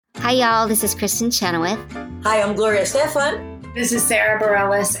Hi, y'all. This is Kristen Chenoweth. Hi, I'm Gloria Stefan. This is Sarah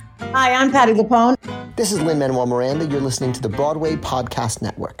Bareilles. Hi, I'm Patty Lapone. This is Lin-Manuel Miranda. You're listening to the Broadway Podcast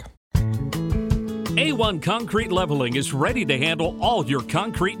Network. A1 Concrete Leveling is ready to handle all your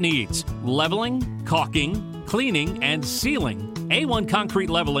concrete needs. Leveling, caulking, cleaning, and sealing. A1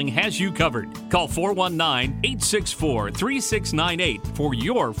 Concrete Leveling has you covered. Call 419-864-3698 for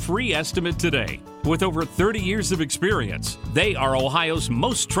your free estimate today. With over 30 years of experience, they are Ohio's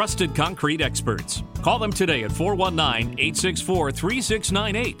most trusted concrete experts. Call them today at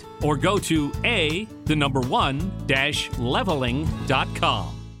 419-864-3698 or go to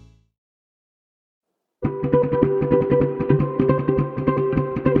leveling.com.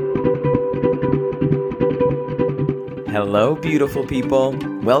 Hello, beautiful people.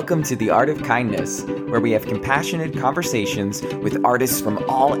 Welcome to The Art of Kindness, where we have compassionate conversations with artists from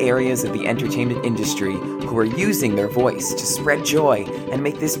all areas of the entertainment industry who are using their voice to spread joy and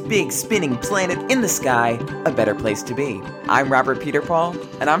make this big spinning planet in the sky a better place to be. I'm Robert Peter Paul,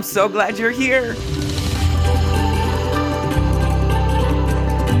 and I'm so glad you're here.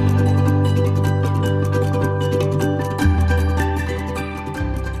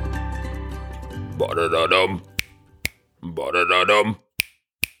 Ba-da-da-dum. Ba-da-da-dum.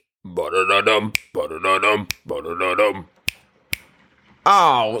 Ba-da-da-dum. Ba-da-da-dum. Ba-da-da-dum.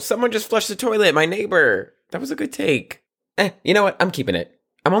 Oh, someone just flushed the toilet, my neighbor. That was a good take. You know what? I'm keeping it.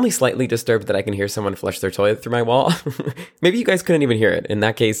 I'm only slightly disturbed that I can hear someone flush their toilet through my wall. Maybe you guys couldn't even hear it. In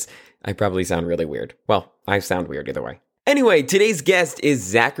that case, I probably sound really weird. Well, I sound weird either way. Anyway, today's guest is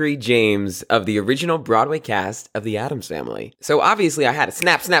Zachary James of the original Broadway cast of the Addams Family. So obviously I had to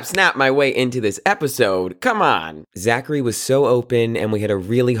snap my way into this episode. Come on. Zachary was so open and we had a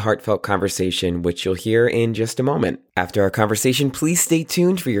really heartfelt conversation, which you'll hear in just a moment. After our conversation, please stay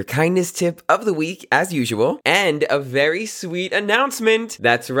tuned for your kindness tip of the week, as usual, and a very sweet announcement.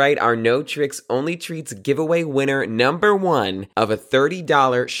 That's right, our No Tricks Only Treats giveaway winner number 1 of a $30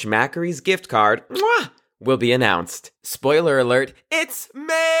 Schmackery's gift card. Mwah! Will be announced. Spoiler alert, it's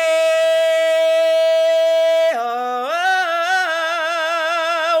May!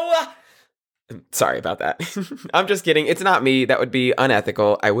 Sorry about that. I'm just kidding. It's not me. That would be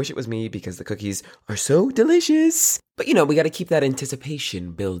unethical. I wish it was me because the cookies are so delicious. But you know, we got to keep that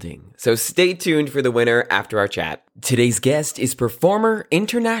anticipation building. So stay tuned for the winner after our chat. Today's guest is performer,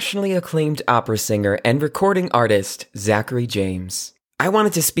 internationally acclaimed opera singer, and recording artist, Zachary James. I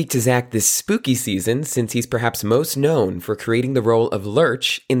wanted to speak to Zach this spooky season since he's perhaps most known for creating the role of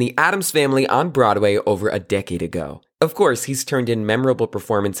Lurch in the Addams Family on Broadway over a decade ago. Of course, he's turned in memorable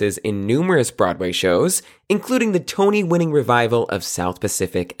performances in numerous Broadway shows, including the Tony-winning revival of South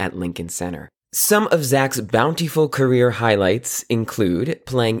Pacific at Lincoln Center. Some of Zach's bountiful career highlights include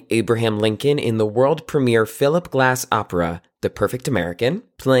playing Abraham Lincoln in the world premiere Philip Glass opera, The Perfect American,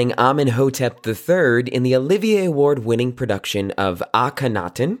 playing Amenhotep III in the Olivier Award-winning production of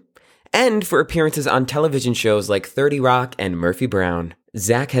Akhenaten, and for appearances on television shows like 30 Rock and Murphy Brown.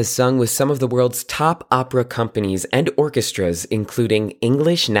 Zach has sung with some of the world's top opera companies and orchestras, including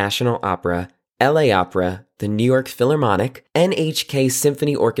English National Opera, LA Opera, the New York Philharmonic, NHK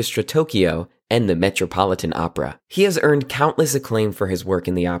Symphony Orchestra Tokyo, and the Metropolitan Opera. He has earned countless acclaim for his work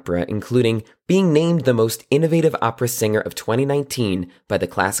in the opera, including being named the most innovative opera singer of 2019 by the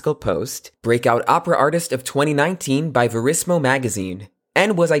Classical Post, Breakout Opera Artist of 2019 by Verismo magazine,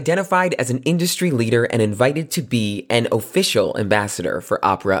 and was identified as an industry leader and invited to be an official ambassador for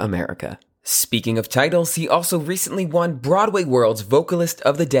Opera America. Speaking of titles, he also recently won Broadway World's Vocalist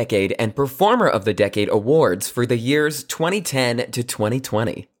of the Decade and Performer of the Decade awards for the years 2010 to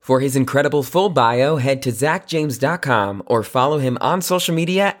 2020. For his incredible full bio, head to zachjames.com or follow him on social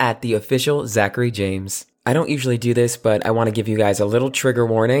media at the official Zachary James. I don't usually do this, but I want to give you guys a little trigger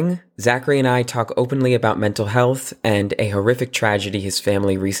warning. Zachary and I talk openly about mental health and a horrific tragedy his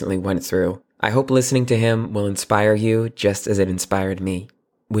family recently went through. I hope listening to him will inspire you just as it inspired me.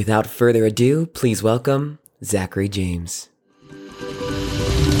 Without further ado, please welcome Zachary James.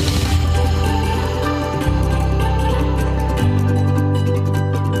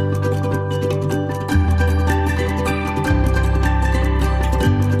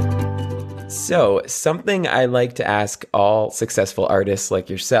 So, something I like to ask all successful artists like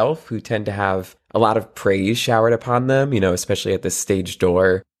yourself, who tend to have a lot of praise showered upon them, especially at the stage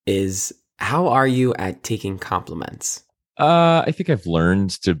door, is how are you at taking compliments? I think I've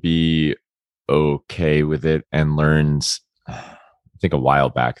learned to be okay with it, and learned, I think a while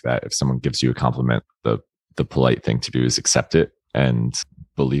back, that if someone gives you a compliment, the polite thing to do is accept it and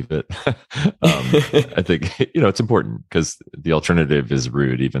believe it. I think, it's important, because the alternative is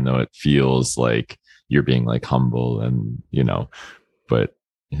rude, even though it feels like you're being like humble and, but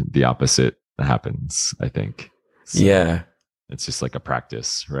the opposite happens, I think. So Yeah, it's just like a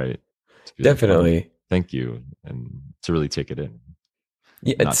practice, right? To be like, definitely. "Oh, thank you," and to really take it in.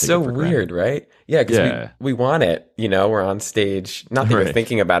 Yeah, Not it's take so it for weird, granted. right? Yeah, because Yeah. we want it. We're on stage. Not that you're Right.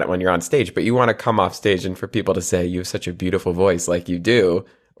 thinking about it when you're on stage, but you want to come off stage and for people to say you have such a beautiful voice like you do,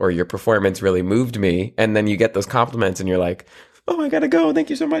 or your performance really moved me. And then you get those compliments and you're like, oh, I gotta go.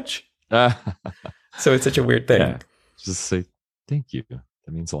 Thank you so much. So it's such a weird thing. Yeah. Just say thank you.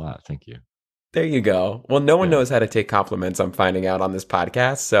 That means a lot. Thank you. There you go. Well, no one Yeah. knows how to take compliments, I'm finding out on this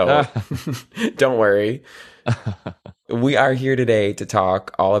podcast. So don't worry. We are here today to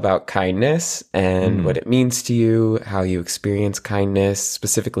talk all about kindness and what it means to you, how you experience kindness,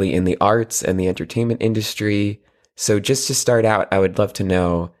 specifically in the arts and the entertainment industry. So just to start out, I would love to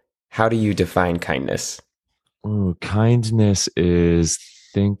know, how do you define kindness? Ooh, kindness is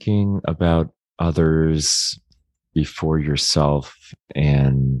thinking about others before yourself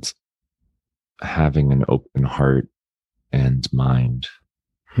and having an open heart and mind.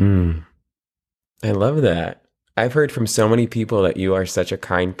 I love that. I've heard from so many people that you are such a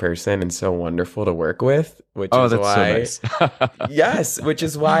kind person and so wonderful to work with, which is that's why, so nice. yes, which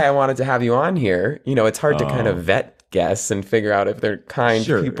is why I wanted to have you on here. It's hard to kind of vet guests and figure out if they're kind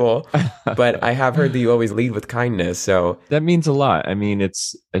Sure. people, but I have heard that you always lead with kindness. So That means a lot. I mean,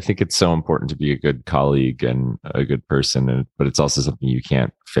 I think it's so important to be a good colleague and a good person, but it's also something you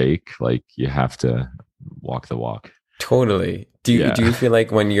can't fake. Like, you have to walk the walk. totally. Do you feel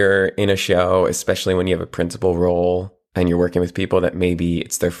like when you're in a show, especially when you have a principal role and you're working with people that maybe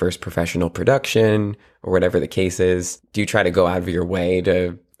it's their first professional production or whatever the case is, do you try to go out of your way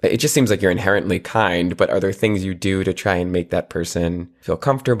to, it just seems like you're inherently kind, but are there things you do to try and make that person feel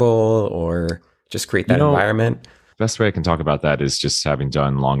comfortable or just create that environment? Best way I can talk about that is just having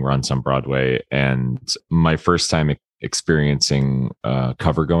done long runs on Broadway, and my first time experiencing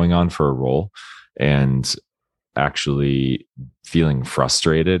cover going on for a role and actually feeling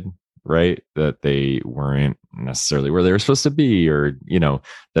frustrated, right? That they weren't necessarily where they were supposed to be, or,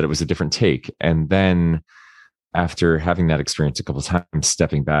 that it was a different take. And then after having that experience a couple of times,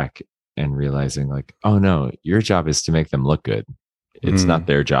 stepping back and realizing like, oh no, your job is to make them look good. It's not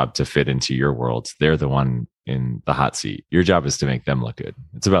their job to fit into your world. They're the one in the hot seat. Your job is to make them look good.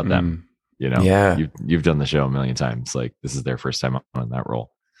 It's about them. Yeah. You've done the show a million times. Like, this is their first time on that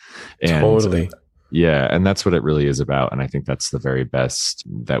role. And Totally. yeah, and that's what it really is about. And I think that's the very best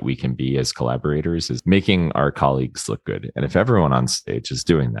that we can be as collaborators, is making our colleagues look good. And if everyone on stage is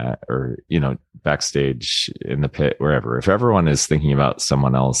doing that, or, backstage in the pit, wherever, if everyone is thinking about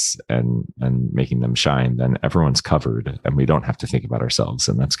someone else and making them shine, then everyone's covered and we don't have to think about ourselves.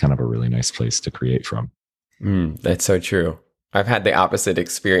 And that's kind of a really nice place to create from. That's so true. I've had the opposite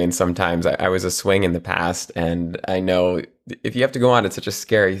experience sometimes. I was a swing in the past, and I know if you have to go on, it's such a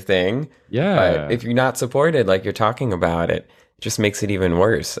scary thing. Yeah. But if you're not supported, like you're talking about, it just makes it even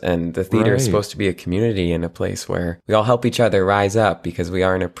worse. And the theater is Right. supposed to be a community and a place where we all help each other rise up because we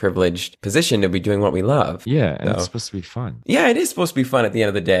are in a privileged position to be doing what we love. Yeah. And So- it's supposed to be fun. Yeah, it is supposed to be fun at the end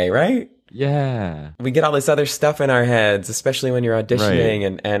of the day, right? Yeah. We get all this other stuff in our heads, especially when you're auditioning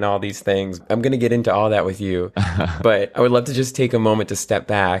Right. and all these things. I'm going to get into all that with you, but I would love to just take a moment to step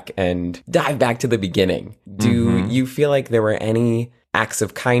back and dive back to the beginning. Do you feel like there were any acts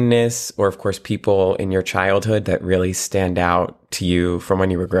of kindness or, of course, people in your childhood that really stand out to you from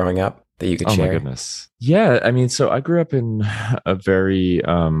when you were growing up that you could Oh share? my goodness. Yeah. I mean, so I grew up in a very,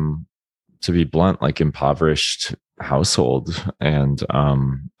 to be blunt, like impoverished household. And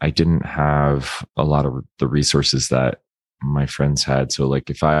I didn't have a lot of the resources that my friends had. So like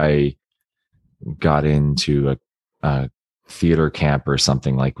if I got into a theater camp or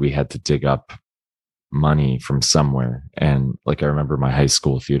something, like we had to dig up money from somewhere. And like I remember my high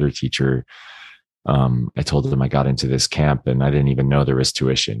school theater teacher, I told him I got into this camp and I didn't even know there was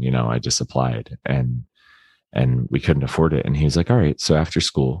tuition. I just applied and we couldn't afford it. And he's like, all right, so after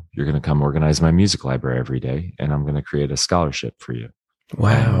school, you're going to come organize my music library every day and I'm going to create a scholarship for you.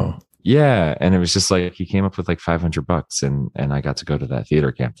 Wow. Yeah. And it was just like, he came up with like $500 and I got to go to that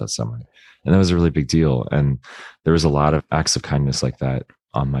theater camp that summer. And that was a really big deal. And there was a lot of acts of kindness like that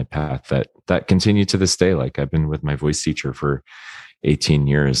on my path that continue to this day. Like I've been with my voice teacher for 18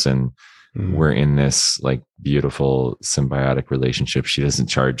 years and we're in this like beautiful symbiotic relationship. She doesn't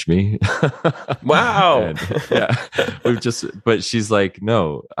charge me. Wow. And, yeah. But she's like,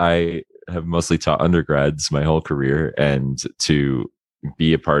 no, I have mostly taught undergrads my whole career, and to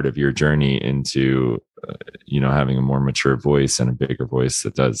be a part of your journey into, having a more mature voice and a bigger voice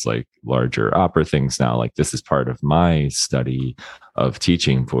that does like larger opera things now, like this is part of my study of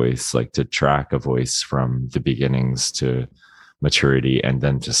teaching voice, like to track a voice from the beginnings to maturity and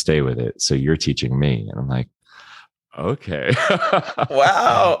then to stay with it. So you're teaching me. And I'm like, okay.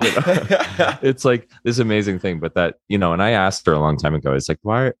 Wow. It's like this amazing thing. But that, and I asked her a long time ago, it's like,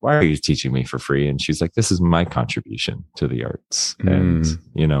 why are you teaching me for free? And she's like, this is my contribution to the arts. And,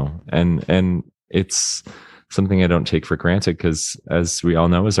 and it's something I don't take for granted, because as we all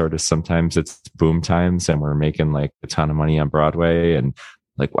know, as artists, sometimes it's boom times and we're making like a ton of money on Broadway and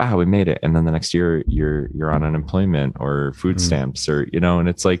like, wow, we made it. And then the next year you're on unemployment or food stamps or, and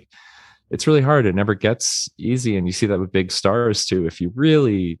it's like, it's really hard. It never gets easy. And you see that with big stars too. If you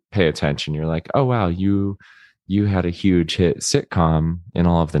really pay attention, you're like, oh, wow, you had a huge hit sitcom in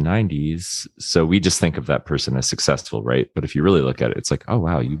all of the 90s. So we just think of that person as successful, right? But if you really look at it, it's like, oh,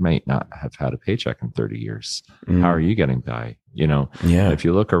 wow, you might not have had a paycheck in 30 years. How are you getting by? Yeah. If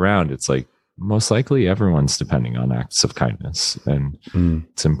you look around, it's like, most likely everyone's depending on acts of kindness, and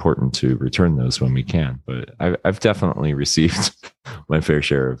it's important to return those when we can. But I've definitely received my fair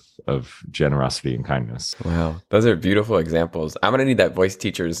share of generosity and kindness. Wow. Those are beautiful examples. I'm going to need that voice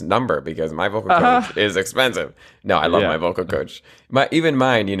teacher's number because my vocal coach is expensive. No, I love my vocal coach. Even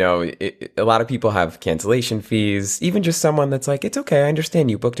mine, a lot of people have cancellation fees. Even just someone that's like, it's okay, I understand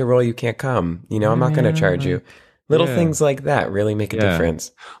you booked a role, you can't come. I'm not going to charge you. Little things like that really make a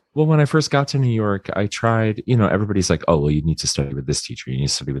difference. Well, when I first got to New York, I tried, everybody's like, oh, well, you need to study with this teacher. You need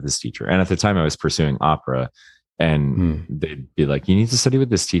to study with this teacher. And at the time I was pursuing opera, and they'd be like, you need to study with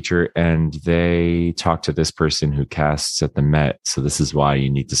this teacher. And they talk to this person who casts at the Met. So this is why you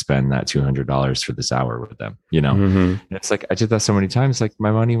need to spend that $200 for this hour with them, And it's like, I did that so many times, like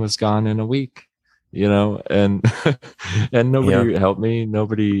my money was gone in a week, and, and nobody helped me.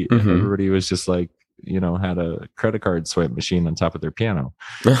 Everybody was just like, had a credit card swipe machine on top of their piano.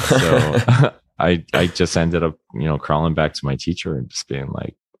 So I just ended up, crawling back to my teacher and just being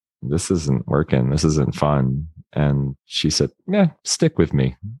like, this isn't working. This isn't fun. And she said, yeah, stick with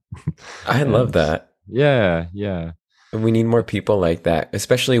me. I love that. Yeah. Yeah. We need more people like that,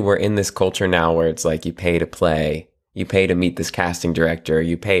 especially we're in this culture now where it's like you pay to play, you pay to meet this casting director,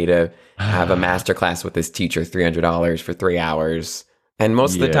 you pay to have a masterclass with this teacher, $300 for 3 hours. And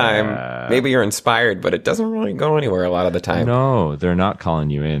most of the time, maybe you're inspired, but it doesn't really go anywhere a lot of the time. No, they're not calling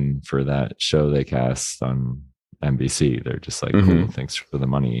you in for that show they cast on NBC. They're just like, cool, thanks for the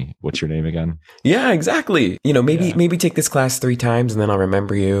money. What's your name again? Yeah, exactly. Maybe take this class 3 times and then I'll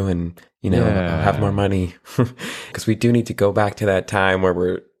remember you and, I'll have more money. Because we do need to go back to that time where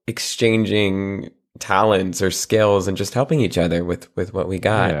we're exchanging talents or skills and just helping each other with what we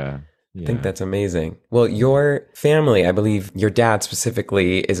got. Yeah. I think that's amazing. Well, your family, I believe your dad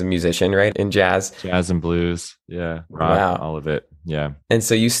specifically is a musician, right? In jazz and blues. Yeah. Rock, all of it. Yeah. And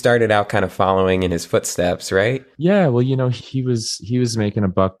so you started out kind of following in his footsteps, right? Yeah. Well, he was making a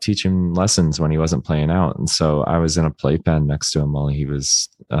buck teaching lessons when he wasn't playing out. And so I was in a playpen next to him while he was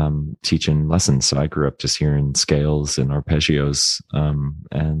teaching lessons. So I grew up just hearing scales and arpeggios.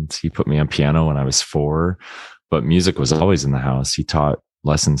 And he put me on piano when I was 4, but music was always in the house. He taught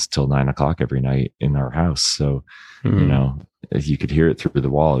lessons till 9 o'clock every night in our house. So, if you could hear it through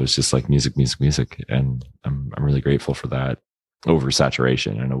the wall, it was just like music. And I'm really grateful for that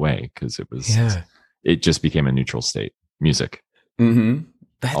oversaturation in a way, because it just became a neutral state. Music.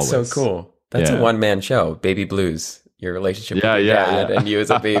 That's always. So cool. That's a one-man show, Baby Blues. Your relationship with your dad and you as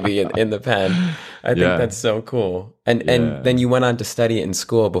a baby in the pen. I think that's so cool. And then you went on to study it in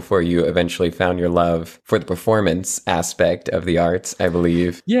school before you eventually found your love for the performance aspect of the arts, I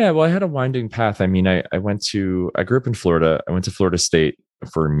believe. Yeah, well, I had a winding path. I mean, I grew up in Florida. I went to Florida State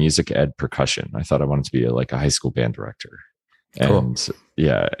for music ed percussion. I thought I wanted to be a high school band director. Cool.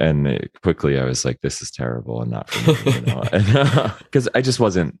 And quickly I was like, this is terrible and not for me, because I just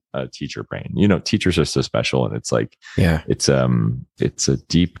wasn't a teacher brain. Teachers are so special, and it's like, it's a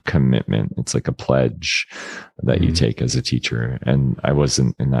deep commitment. It's like a pledge that you take as a teacher, and I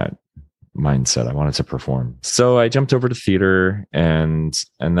wasn't in that mindset. I wanted to perform, so I jumped over to theater, and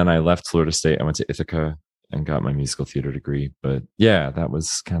then I left Florida State. I went to Ithaca and got my musical theater degree. But that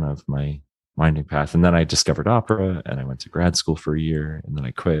was kind of my winding path. And then I discovered opera, and I went to grad school for a year, and then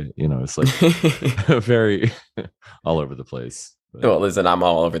I quit. It's like very all over the place. But. Well, listen, I'm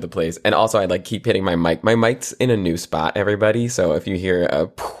all over the place. And also I keep hitting my mic. My mic's in a new spot, everybody. So if you hear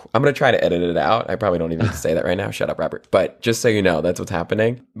I'm going to try to edit it out. I probably don't even need to say that right now. Shut up, Robert. But just so you know, that's what's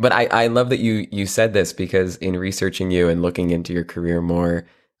happening. But I love that you said this, because in researching you and looking into your career more,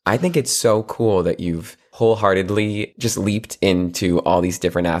 I think it's so cool that you've wholeheartedly just leaped into all these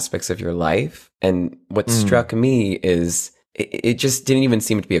different aspects of your life. And what struck me is it just didn't even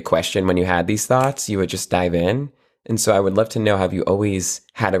seem to be a question when you had these thoughts. You would just dive in. And so I would love to know, have you always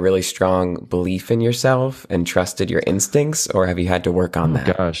had a really strong belief in yourself and trusted your instincts, or have you had to work on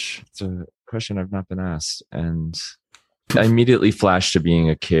that? Gosh, it's a question I've not been asked. And I immediately flashed to being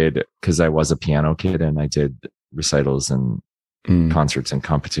a kid because I was a piano kid and I did recitals and concerts and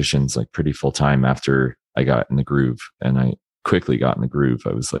competitions like pretty full time after I got in the groove. And I quickly got in the groove.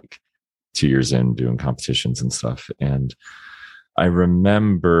 I was like 2 years in doing competitions and stuff. And I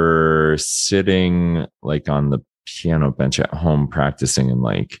remember sitting like on the piano bench at home practicing and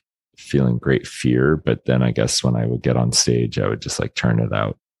like feeling great fear. But then I guess when I would get on stage, I would just like turn it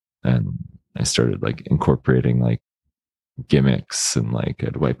out. And I started like incorporating like gimmicks and like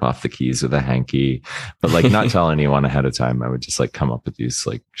I'd wipe off the keys with a hanky, but like not tell anyone ahead of time. I would just like come up with these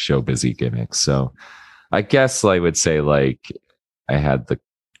like show busy gimmicks. So I guess I would say like I had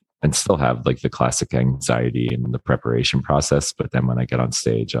and still have like the classic anxiety and the preparation process. But then when I get on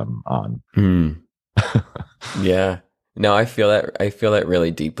stage, I'm on. Yeah. No, I feel that. I feel that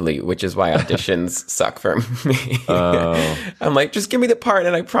really deeply, which is why auditions suck for me. I'm like, just give me the part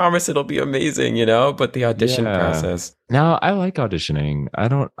and I promise it'll be amazing, but the audition process. No, I like auditioning.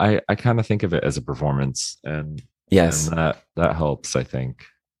 I kind of think of it as a performance, and yes, and that helps, I think.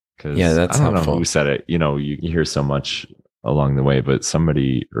 Yeah, that's I don't helpful. know who said it. You hear so much along the way, but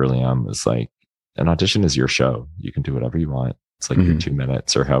somebody early on was like, an audition is your show. You can do whatever you want. It's like your 2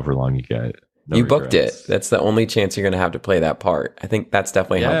 minutes or however long you get. No you regrets. Booked it. That's the only chance you're going to have to play that part. I think that's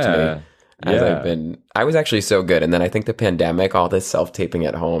definitely helped me. I was actually so good. And then I think the pandemic, all this self-taping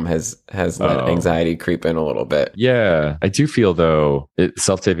at home has let anxiety creep in a little bit. Yeah. I do feel though,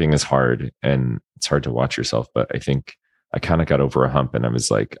 self-taping is hard and it's hard to watch yourself, but I think I kind of got over a hump and I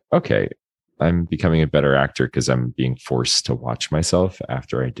was like, okay, I'm becoming a better actor because I'm being forced to watch myself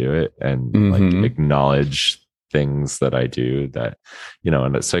after I do it and like acknowledge things that I do that,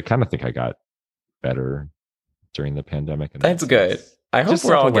 and so I kind of think I got better during the pandemic. That's good. I hope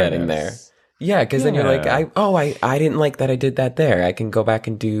we're all getting there. Yeah, because then you're like, I didn't like that I did that there. I can go back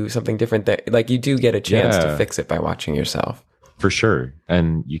and do something different there. Like you do get a chance to fix it by watching yourself. For sure.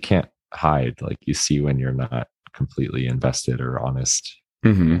 And you can't hide. Like you see when you're not completely invested or honest.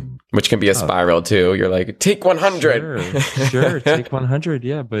 Which can be a spiral too. You're like, take 100. Sure, take 100.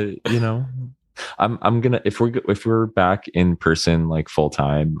 Yeah, but I'm gonna if we're back in person like full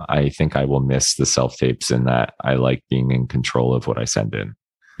time, I think I will miss the self tapes in that I like being in control of what I send in,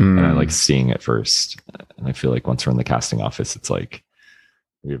 and I like seeing it first. And I feel like once we're in the casting office, it's like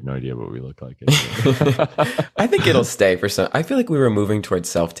we have no idea what we look like. I think it'll stay for some. I feel like we were moving towards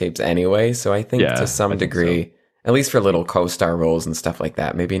self tapes anyway, so I think to some degree, at least for little co-star roles and stuff like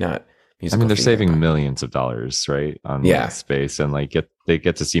that, maybe not. I mean, they're saving millions of dollars, right, on space, and like they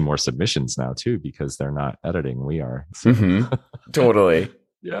get to see more submissions now too because they're not editing. We are so. Totally.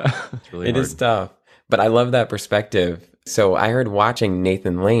 Yeah, it's really it is tough, but I love that perspective. So I heard watching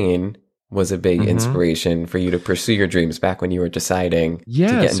Nathan Lane was a big inspiration for you to pursue your dreams back when you were deciding to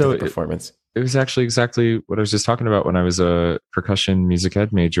get into the performance. It was actually exactly what I was just talking about when I was a percussion music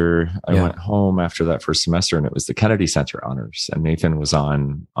ed major. I went home after that first semester and it was the Kennedy Center honors. And Nathan was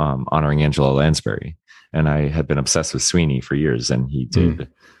on honoring Angela Lansbury. And I had been obsessed with Sweeney for years. And he did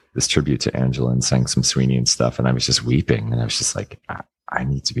this tribute to Angela and sang some Sweeney and stuff. And I was just weeping. And I was just like, I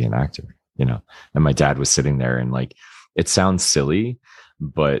need to be an actor, And my dad was sitting there and like, it sounds silly,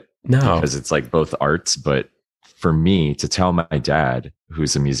 but because it's like both arts, but for me to tell my dad,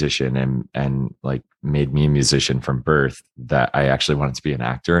 who's a musician and like made me a musician from birth, that I actually wanted to be an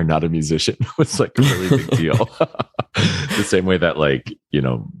actor and not a musician was like a really big deal. The same way that like,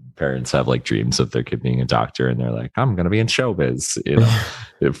 parents have like dreams of their kid being a doctor and they're like, I'm going to be in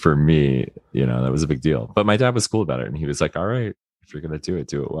showbiz. For me, that was a big deal. But my dad was cool about it. And he was like, all right, if you're going to do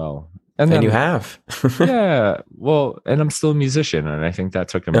it well. And then you have. Yeah. Well, and I'm still a musician. And I think that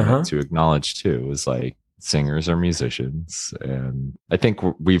took a minute to acknowledge too. It was like, singers are musicians. And I think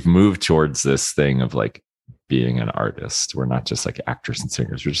we've moved towards this thing of like being an artist. We're not just like actors and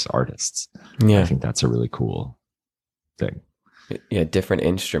singers. We're just artists. Yeah. I think that's a really cool thing. Yeah. Different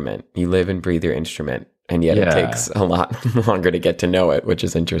instrument. You live and breathe your instrument. And yet it takes a lot longer to get to know it, which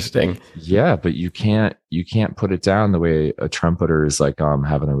is interesting. Yeah, but you can't put it down the way a trumpeter is like, I'm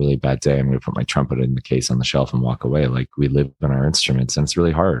having a really bad day. I'm going to put my trumpet in the case on the shelf and walk away. Like we live in our instruments, and it's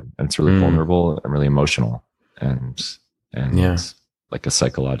really hard, and it's really vulnerable and really emotional, and it's like a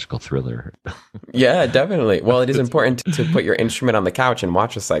psychological thriller. Yeah, definitely. Well, it is important to put your instrument on the couch and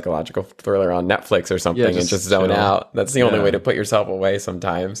watch a psychological thriller on Netflix or something and just zone out. That's the only way to put yourself away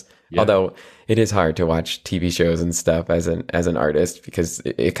sometimes. Yeah. Although it is hard to watch TV shows and stuff as an artist because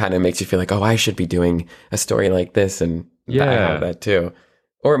it kind of makes you feel like, oh, I should be doing a story like this, and I have that too.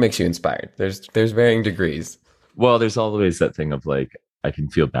 Or it makes you inspired. There's varying degrees. Well, there's always that thing of like, I can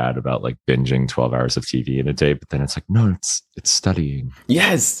feel bad about like binging 12 hours of TV in a day, but then it's like, no, it's studying.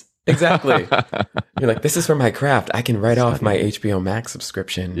 Yes, exactly. You're like, this is for my craft. I can write off my HBO Max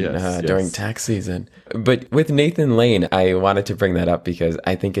subscription during tax season. But with Nathan Lane, I wanted to bring that up because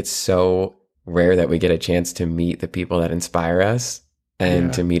I think it's so rare that we get a chance to meet the people that inspire us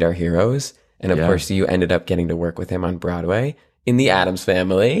and to meet our heroes. And of course, you ended up getting to work with him on Broadway in the Addams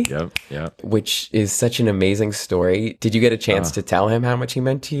Family, which is such an amazing story. Did you get a chance to tell him how much he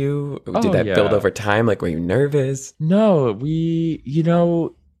meant to you? Did that build over time? Like, were you nervous? No,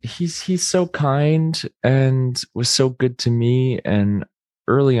 he's so kind and was so good to me. And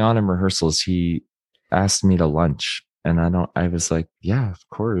early on in rehearsals, he asked me to lunch. And I was like, yeah, of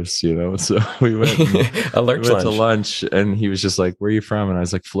course, So we went, to lunch, and he was just like, where are you from? And I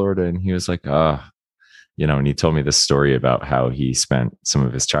was like, Florida. And he was like, and he told me this story about how he spent some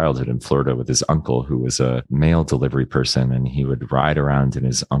of his childhood in Florida with his uncle, who was a mail delivery person. And he would ride around in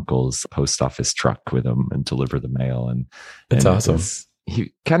his uncle's post office truck with him and deliver the mail. And that's awesome.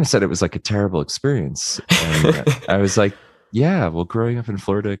 He kind of said it was like a terrible experience. And I was like, yeah, well, growing up in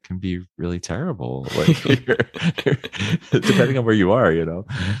Florida can be really terrible, like depending on where you are,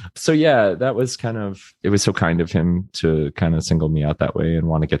 So yeah, that was it was so kind of him to kind of single me out that way and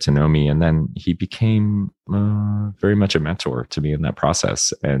want to get to know me. And then he became very much a mentor to me in that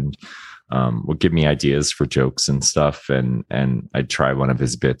process, and would give me ideas for jokes and stuff. And I'd try one of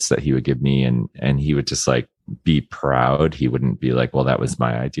his bits that he would give me, and he would just like be proud. He wouldn't be like, well, that was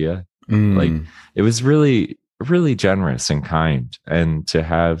my idea. Like, it was really generous and kind, and to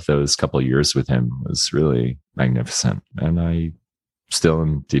have those couple of years with him was really magnificent. And I still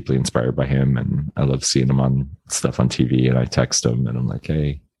am deeply inspired by him, and I love seeing him on stuff on TV, and I text him and I'm like,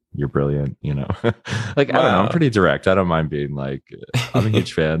 hey, you're brilliant, like, I don't know, I'm pretty direct. I don't mind being like, I'm a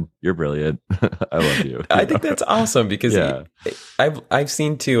huge fan, you're brilliant, I love you. I think that's awesome, because I've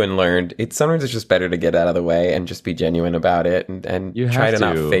seen too and learned sometimes it's just better to get out of the way and just be genuine about it, and you try to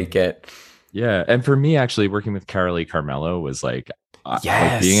not fake it. Yeah. And for me, actually, working with Carolee Carmelo was like,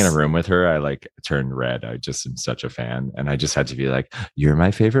 like being in a room with her, I like turned red. I just am such a fan. And I just had to be like, you're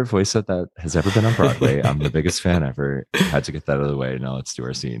my favorite voice that has ever been on Broadway. I'm the biggest fan ever. Had to get that out of the way. Now let's do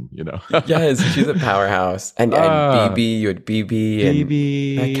our scene, Yes, she's a powerhouse. And BB, you had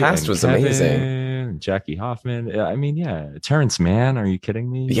BB. That cast was Kevin, amazing. Jackie Hoffman. I mean, Terrence Mann, are you kidding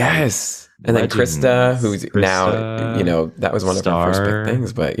me? Yes. And then Krista, who's now, that was one of her first big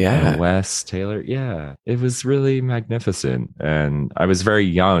things, but and Wes Taylor. Yeah, it was really magnificent. And I was very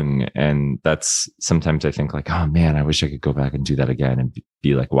young. And that's sometimes I think like, oh man, I wish I could go back and do that again and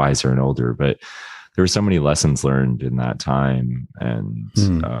be like wiser and older. But there were so many lessons learned in that time,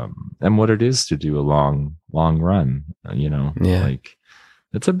 and what it is to do a long run, like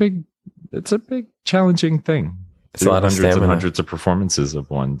it's a big challenging thing. It's a lot of hundreds and hundreds of performances of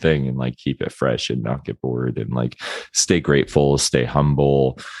one thing, and like keep it fresh and not get bored, and like stay grateful, stay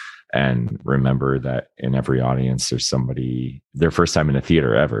humble, and remember that in every audience there's somebody their first time in a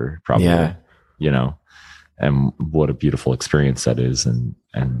theater ever, probably, and what a beautiful experience that is, and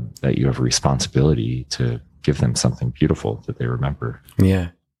that you have a responsibility to give them something beautiful that they remember. Yeah.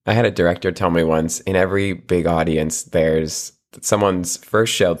 I had a director tell me once, in every big audience, there's someone's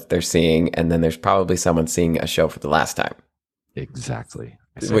first show that they're seeing, and then there's probably someone seeing a show for the last time. Exactly.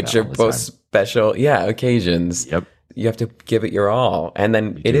 Which are both special occasions. Yep. You have to give it your all, and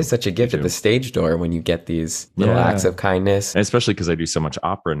then it is such a gift at the stage door when you get these little acts of kindness. And especially because I do so much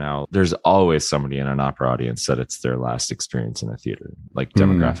opera now, there's always somebody in an opera audience that it's their last experience in a theater. Like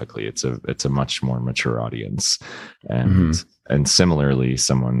demographically, it's a much more mature audience, and similarly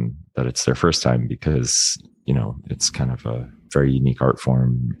someone that it's their first time, because it's kind of a very unique art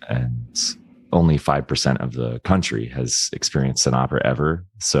form, and only 5% of the country has experienced an opera ever.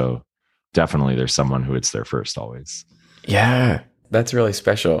 So definitely there's someone who it's their first always. Yeah, that's really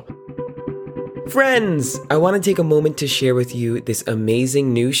special. Friends, I want to take a moment to share with you this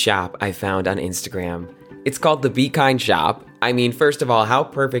amazing new shop I found on Instagram. It's called the Be Kind Shop. I mean, first of all, how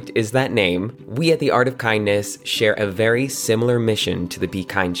perfect is that name? We at the Art of Kindness share a very similar mission to the Be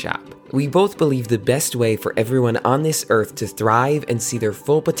Kind Shop. We both believe the best way for everyone on this earth to thrive and see their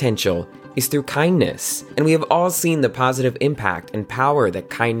full potential is through kindness. And we have all seen the positive impact and power that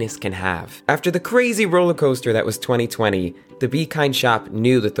kindness can have. After the crazy roller coaster that was 2020, the Be Kind Shop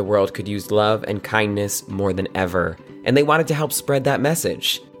knew that the world could use love and kindness more than ever. And they wanted to help spread that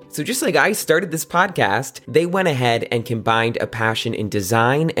message. So just like I started this podcast, they went ahead and combined a passion in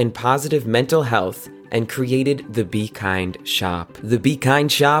design and positive mental health and created the Be Kind Shop. The Be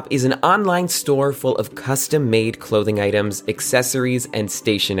Kind Shop is an online store full of custom-made clothing items, accessories, and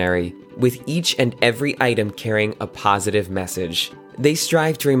stationery, with each and every item carrying a positive message. They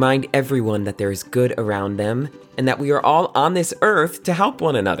strive to remind everyone that there is good around them and that we are all on this earth to help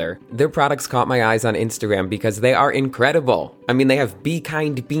one another. Their products caught my eyes on Instagram because they are incredible. I mean, they have Be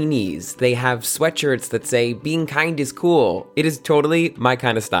Kind beanies. They have sweatshirts that say being kind is cool. It is totally my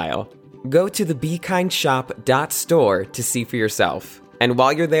kind of style. Go to the BeKindShop.store to see for yourself. And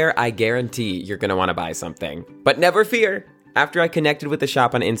while you're there, I guarantee you're going to want to buy something. But never fear. After I connected with the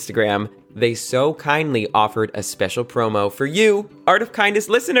shop on Instagram, they so kindly offered a special promo for you, Art of Kindness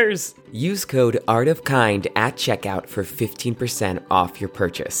listeners. Use code ARTOFKIND at checkout for 15% off your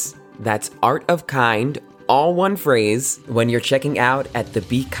purchase. That's Art of Kind, all one phrase, when you're checking out at the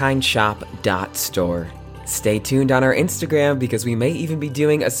BeKindShop.store. Stay tuned on our Instagram because we may even be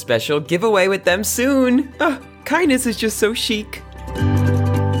doing a special giveaway with them soon. Kindness is just so chic.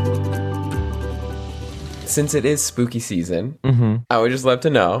 Since it is spooky season, I would just love to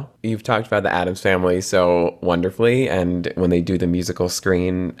know, you've talked about the Addams Family so wonderfully, and when they do the musical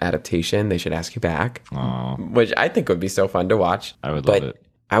screen adaptation, they should ask you back, which I think would be so fun to watch. I would love it.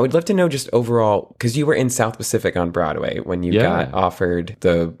 I would love to know just overall, because you were in South Pacific on Broadway when you got offered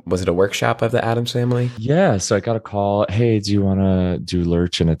was it a workshop of the Addams Family? Yeah, so I got a call, hey, do you want to do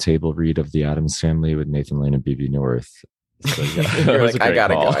Lurch and a table read of the Addams Family with Nathan Lane and BB North? So, yeah, You're like, I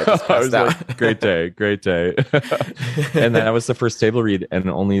gotta go. I just passed out. Like, great day. And that was the first table read, and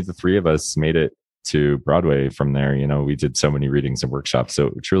only the three of us made it to Broadway from there. You know, we did so many readings and workshops, so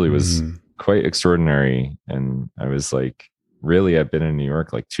it truly was quite extraordinary. And I was like, really, I've been in New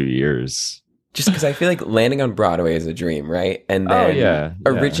York like 2 years. Just because I feel like landing on Broadway is a dream, right? And then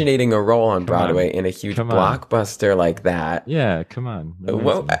originating a role on Broadway in a huge blockbuster like that. Yeah, come on.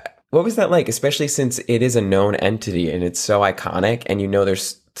 What was that like, especially since it is a known entity and it's so iconic and you know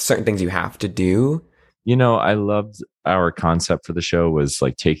there's certain things you have to do? You know, I loved our concept for the show was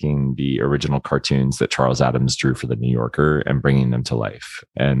like taking the original cartoons that Charles Addams drew for the New Yorker and bringing them to life.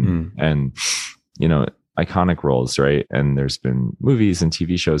 And you know, iconic roles, right? And there's been movies and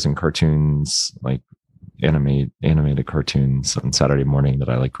TV shows and cartoons, like animated cartoons on Saturday morning that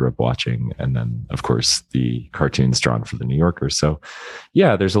I like grew up watching. And then of course the cartoons drawn for the New Yorker. So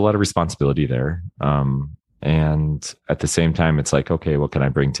yeah, there's a lot of responsibility there. And at the same time, it's like, okay, what can I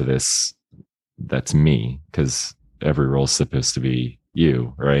bring to this? That's me. Cause every role is supposed to be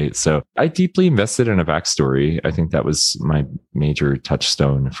you, right? So I deeply invested in a backstory. I think that was my major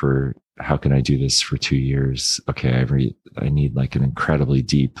touchstone for how can I do this for 2 years? Okay, I need like an incredibly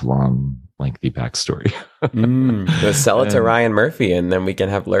deep, long, lengthy backstory. Let's sell it to Ryan Murphy, and then we can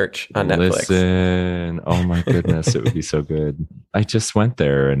have Lurch on Netflix. Listen, oh my goodness, it would be so good. I just went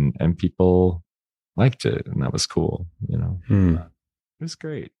there, and people liked it, and that was cool. You know, it was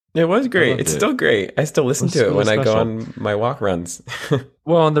great. It was great. It's still great. I still listen to it when I go on my walk runs.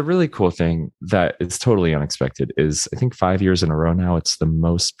 Well, and the really cool thing that is totally unexpected is I think 5 years in a row now, it's the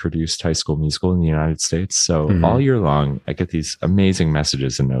most produced high school musical in the United States. So all year long, I get these amazing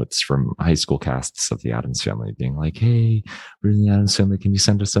messages and notes from high school casts of the Addams Family being like, hey, we're in the Addams Family. Can you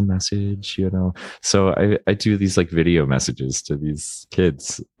send us a message? You know, so I do these like video messages to these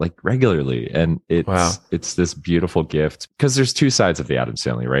kids like regularly. And it's this beautiful gift because there's two sides of the Addams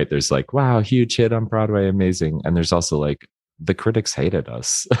Family, right? There's like, wow, huge hit on Broadway. Amazing. And there's also like, the critics hated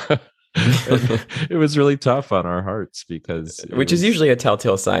us. It was really tough on our hearts because is usually a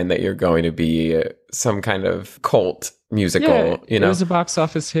telltale sign that you're going to be some kind of cult musical. You know, it was a box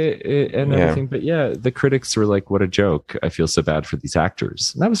office hit and everything. But yeah, the critics were like, "What a joke! I feel so bad for these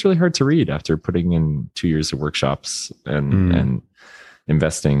actors." And that was really hard to read after putting in 2 years of workshops and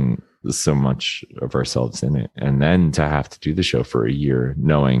investing so much of ourselves in it, and then to have to do the show for a year,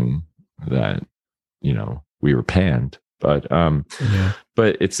 knowing that we were panned. But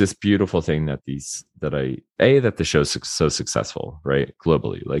it's this beautiful thing that that the show's so successful, right?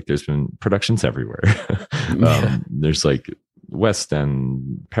 Globally, like there's been productions everywhere. There's like West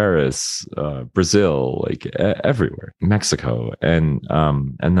End, Paris, Brazil, like everywhere, Mexico, and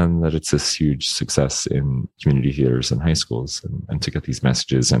then that it's this huge success in community theaters and high schools, and to get these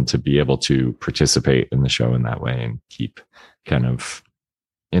messages and to be able to participate in the show in that way and keep kind of,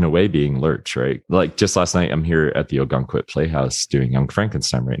 in a way, being Lurch, right? Like just last night, I'm here at the Ogunquit Playhouse doing Young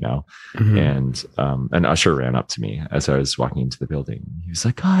Frankenstein right now. And an usher ran up to me as I was walking into the building. He was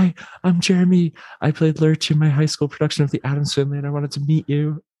like, hi, I'm Jeremy. I played Lurch in my high school production of the Addams Family, and I wanted to meet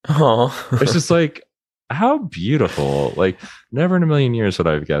you. Oh, it's just like, how beautiful. Like never in a million years would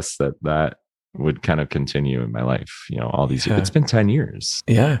I have guessed that would kind of continue in my life, all these years. It's been 10 years.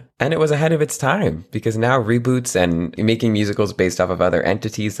 Yeah. And it was ahead of its time because now reboots and making musicals based off of other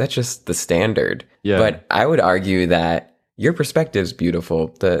entities, that's just the standard. Yeah. But I would argue that your perspective's beautiful.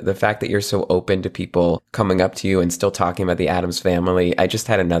 The fact that you're so open to people coming up to you and still talking about the Addams family. I just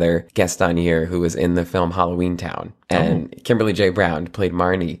had another guest on here who was in the film Halloween Town, and Kimberly J. Brown played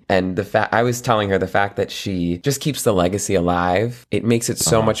Marnie. And I was telling her the fact that she just keeps the legacy alive. It makes it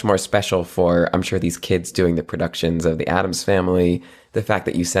so much more special for, I'm sure, these kids doing the productions of the Addams family. The fact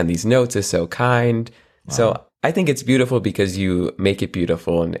that you send these notes is so kind. Wow. So I think it's beautiful because you make it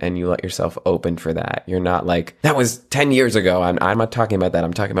beautiful and you let yourself open for that. You're not like, that was 10 years ago. I'm not talking about that.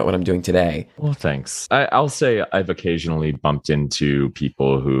 I'm talking about what I'm doing today. Well, thanks. I'll say I've occasionally bumped into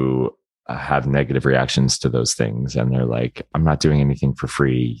people who have negative reactions to those things. And they're like, I'm not doing anything for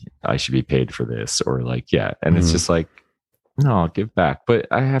free. I should be paid for this. Or like, yeah. And it's just like, no, I'll give back. But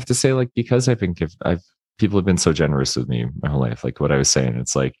I have to say, like, because people have been so generous with me my whole life. Like what I was saying,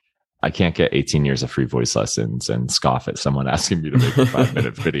 it's like, I can't get 18 years of free voice lessons and scoff at someone asking me to make a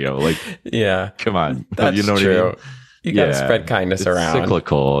 5-minute video. Like, yeah, come on. That's you know true. What I mean? You got to spread kindness around.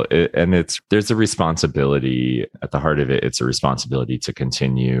 Cyclical. There's a responsibility at the heart of it. It's a responsibility to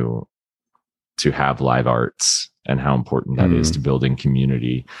continue to have live arts and how important that is to building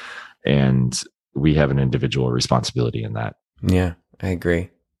community. And we have an individual responsibility in that. Yeah, I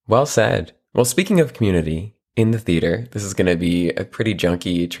agree. Well said. Well, speaking of community, in the theater, this is going to be a pretty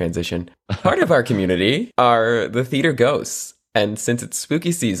junky transition. Part of our community are the theater ghosts. And since it's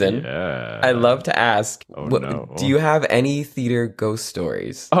spooky season, I love to ask, do you have any theater ghost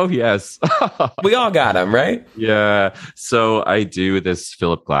stories? Oh, yes. We all got them, right? Yeah. So I do this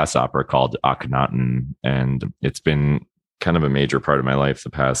Philip Glass opera called Akhenaten, and it's been kind of a major part of my life the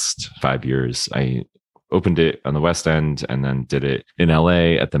past 5 years. I opened it on the West End and then did it in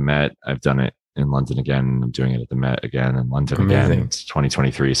LA at the Met. I've done it in London again. I'm doing it at the Met again in London again. It's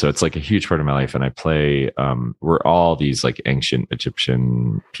 2023. So it's like a huge part of my life. And I play, we're all these like ancient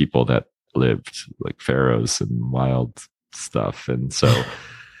Egyptian people that lived, like pharaohs and wild stuff. And so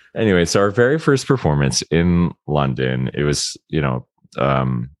anyway, so our very first performance in London, it was,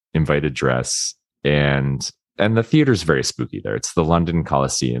 invited dress, and the theater's very spooky there. It's the London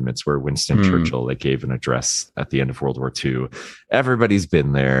Coliseum. It's where Winston Churchill gave an address at the end of World War II. Everybody's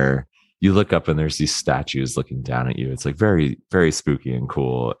been there. You look up and there's these statues looking down at you. It's like very, very spooky and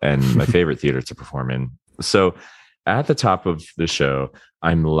cool. And my favorite theater to perform in. So at the top of the show,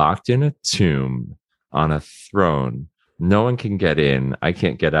 I'm locked in a tomb on a throne. No one can get in. I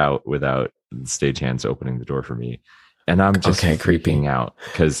can't get out without the stagehands opening the door for me. And I'm just creeping out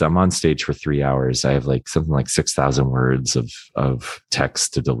because I'm on stage for 3 hours. I have like something like 6,000 words of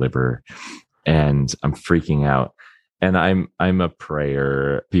text to deliver. And I'm freaking out. And I'm a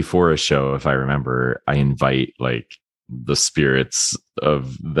prayer before a show. If I remember, I invite like the spirits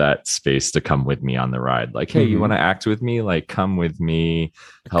of that space to come with me on the ride. Like, hey, you want to act with me? Like, come with me,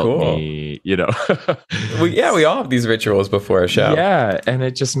 help me, we all have these rituals before a show. Yeah. And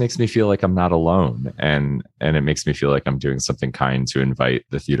it just makes me feel like I'm not alone. And it makes me feel like I'm doing something kind to invite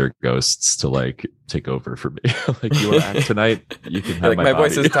the theater ghosts to like take over for me. Like, you want to act tonight? You can have like my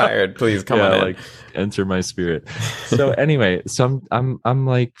voice is tired. Please come on in. Like, enter my spirit. So anyway, so I'm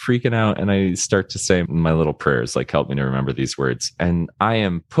like freaking out, and I start to say my little prayers, like, help me to remember these words. And I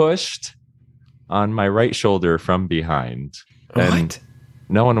am pushed on my right shoulder from behind. And what?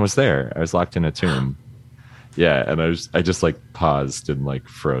 No one was there. I was locked in a tomb. Yeah. And I just like paused and like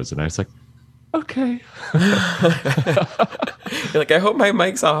froze. And I was like, okay. You're like, I hope my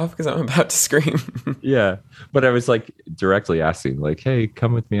mic's off because I'm about to scream. Yeah. But I was like directly asking, like, hey,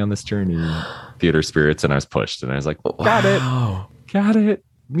 come with me on this journey, theater spirits. And I was pushed. And I was like, got it.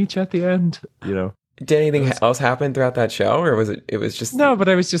 Meet you at the end, Did anything else happen throughout that show, or was it was just no? But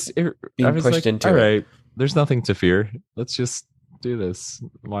I was just being pushed like, into all it. right, there's nothing to fear. Let's just do this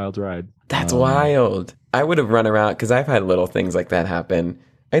wild ride. That's wild. I would have run around because I've had little things like that happen.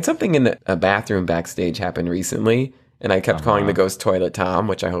 I had something in a bathroom backstage happen recently, and I kept calling the ghost Toilet Tom,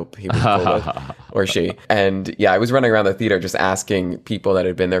 which I hope he was cool with, or she. And yeah, I was running around the theater just asking people that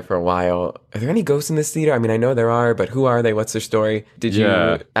had been there for a while, are there any ghosts in this theater? I mean, I know there are, but who are they? What's their story? Did you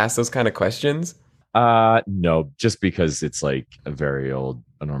ask those kind of questions? No, just because it's like a very old,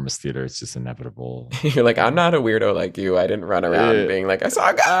 enormous theater. It's just inevitable. You're like, I'm not a weirdo like you. I didn't run around being like, I saw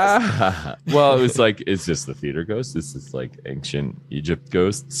a ghost. Well, it was like, it's just the theater ghost. This is like ancient Egypt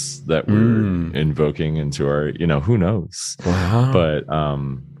ghosts that we're invoking into our, who knows? Wow. But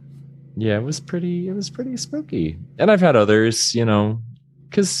yeah, it was pretty spooky. And I've had others,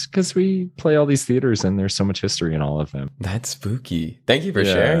 because we play all these theaters and there's so much history in all of them. That's spooky. Thank you for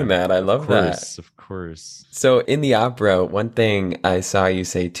sharing that. I love that. Of course. So in the opera, one thing I saw you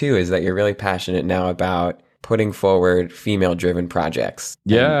say too is that you're really passionate now about putting forward female-driven projects.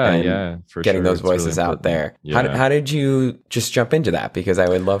 And for getting those voices really out there. Yeah. How did you just jump into that? Because I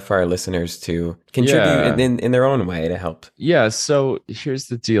would love for our listeners to contribute in their own way to help. Yeah. So here's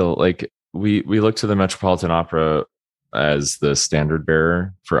the deal. Like we look to the Metropolitan Opera as the standard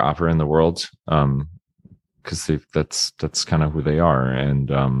bearer for opera in the world, because that's kind of who they are. And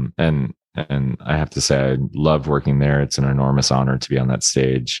I have to say, I love working there. It's an enormous honor to be on that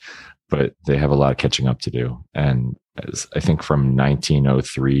stage. But they have a lot of catching up to do. And I think from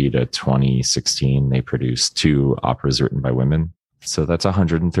 1903 to 2016, they produced 2 operas written by women. So that's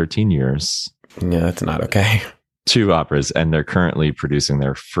 113 years. Yeah, that's not okay. 2 operas. And they're currently producing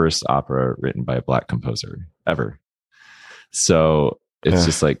their first opera written by a Black composer ever. So it's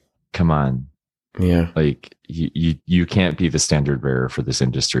just like, come on. Yeah. Like you can't be the standard bearer for this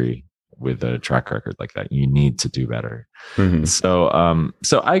industry with a track record like that. You need to do better. Mm-hmm.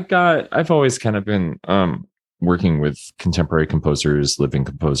 So I've always kind of been working with contemporary composers, living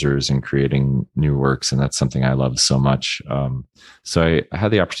composers, and creating new works, and that's something I love so much. So I had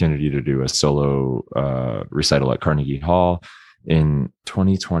the opportunity to do a solo recital at Carnegie Hall in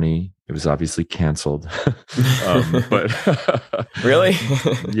 2020. It was obviously canceled, but really,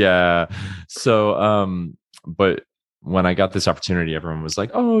 yeah. So, but when I got this opportunity, everyone was like,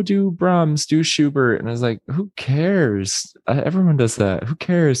 "Oh, do Brahms, do Schubert," and I was like, "Who cares? Everyone does that. Who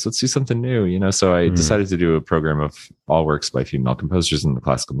cares? Let's do something new." You know. So I decided to do a program of all works by female composers in the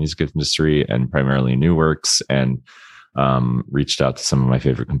classical music industry, and primarily new works, and reached out to some of my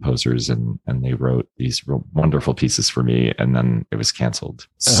favorite composers, and they wrote these wonderful pieces for me, and then it was canceled.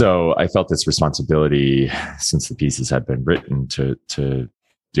 So I felt this responsibility, since the pieces had been written, to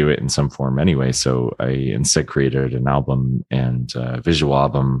do it in some form anyway. So I instead created an album and a visual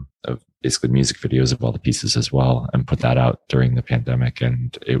album of basically music videos of all the pieces as well, and put that out during the pandemic.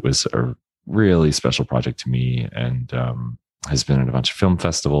 And it was a really special project to me, and has been at a bunch of film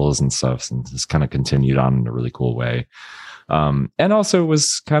festivals and stuff, and has kind of continued on in a really cool way. And also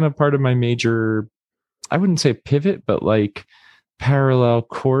was kind of part of my major, I wouldn't say pivot, but like parallel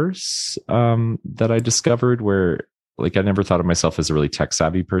course that I discovered, where like I never thought of myself as a really tech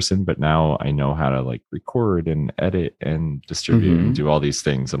savvy person, but now I know how to like record and edit and distribute and do all these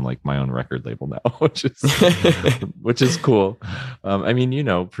things. I'm like my own record label now, which is cool. I mean, you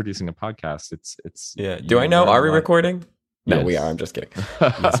know, producing a podcast, it's yeah. Do I know? Are we recording? No, yes. We are. I'm just kidding.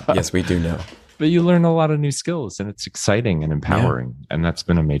 Yes, we do know. But you learn a lot of new skills, and it's exciting and empowering. Yeah. And that's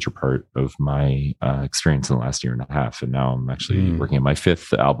been a major part of my experience in the last year and a half. And now I'm actually working on my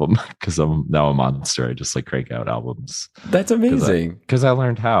 5th album, because I'm now a monster. I just like crank out albums. That's amazing. Because I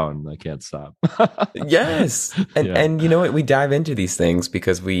learned how, and I can't stop. Yes. And you know what? We dive into these things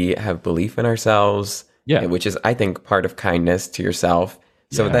because we have belief in ourselves, which is, I think, part of kindness to yourself.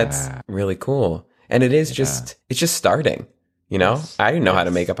 So that's really cool. And it is it's just starting. You know, yes. I didn't know how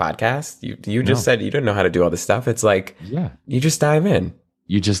to make a podcast. You just said you didn't know how to do all this stuff. It's like, you just dive in.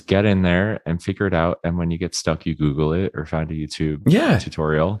 You just get in there and figure it out. And when you get stuck, you Google it or find a YouTube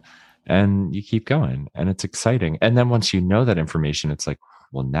tutorial, and you keep going. And it's exciting. And then once you know that information, it's like,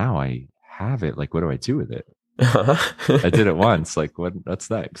 well, now I have it. Like, what do I do with it? I did it once. Like, what's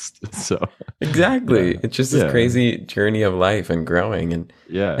next? So exactly. It's just this crazy journey of life and growing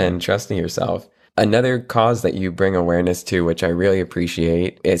and trusting yourself. Another cause that you bring awareness to, which I really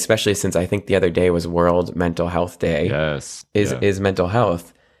appreciate, especially since I think the other day was World Mental Health Day, is mental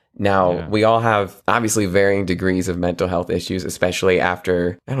health. Now, we all have obviously varying degrees of mental health issues, especially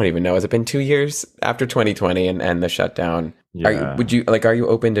after, I don't even know, has it been 2 years after 2020 and the shutdown? Yeah. Are you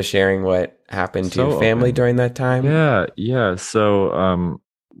open to sharing what happened to your family during that time? Yeah. So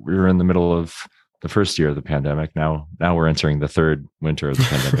we were in the middle of the first year of the pandemic. Now we're entering the 3rd winter of the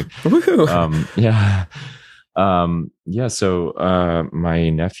pandemic. So my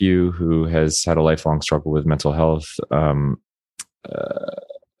nephew, who has had a lifelong struggle with mental health,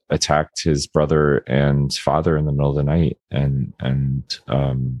 attacked his brother and father in the middle of the night, and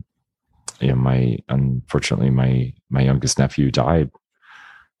unfortunately my youngest nephew died,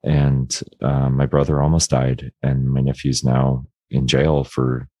 and my brother almost died, and my nephew's now in jail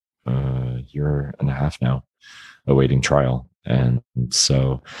for a year and a half now, awaiting trial. And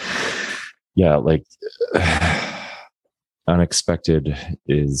so unexpected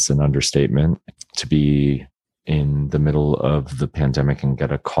is an understatement. To be in the middle of the pandemic and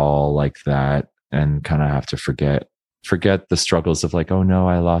get a call like that and kind of have to forget forget the struggles of like, oh no,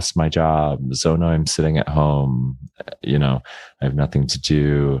 I lost my job. So no, I'm sitting at home, I have nothing to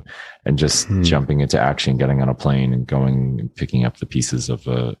do, and just jumping into action, getting on a plane and going and picking up the pieces of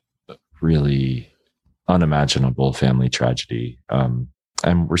a really unimaginable family tragedy.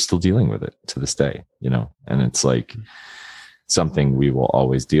 And we're still dealing with it to this day, and it's like something we will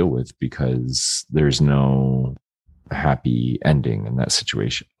always deal with because there's no happy ending in that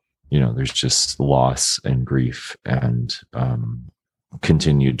situation. There's just loss and grief and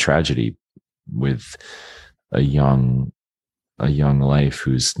continued tragedy with a young life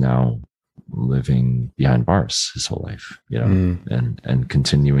who's now living behind bars his whole life, and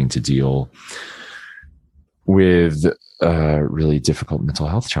continuing to deal with really difficult mental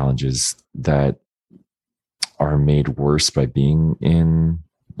health challenges that are made worse by being in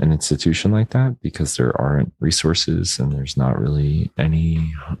an institution like that, because there aren't resources and there's not really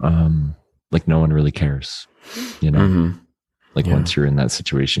any like no one really cares, once you're in that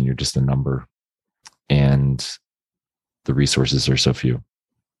situation, you're just a number, and the resources are so few.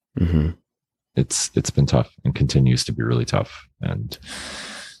 It's been tough and continues to be really tough. And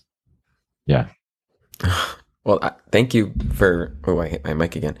yeah. Well, thank you for, I hit my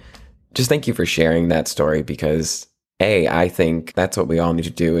mic again. Just thank you for sharing that story, because I think that's what we all need to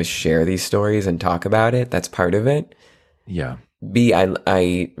do, is share these stories and talk about it. That's part of it. Yeah. B,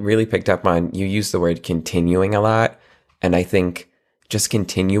 I really picked up on, you use the word continuing a lot. And I think just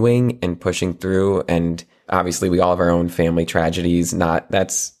continuing and pushing through, and obviously we all have our own family tragedies.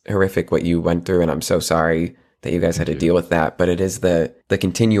 That's horrific what you went through. And I'm so sorry that you guys had to deal with that. But it is the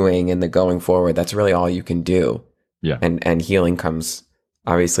continuing and the going forward. That's really all you can do. Yeah. And healing comes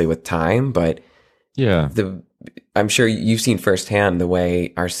obviously with time, but yeah, I'm sure you've seen firsthand the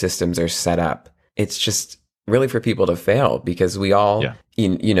way our systems are set up. It's just really for people to fail, because we all,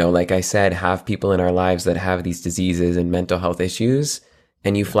 like I said, have people in our lives that have these diseases and mental health issues,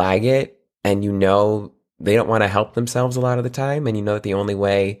 and you flag it, and they don't want to help themselves a lot of the time. And that the only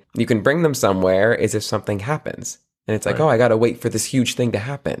way you can bring them somewhere is if something happens. And it's like, oh, I got to wait for this huge thing to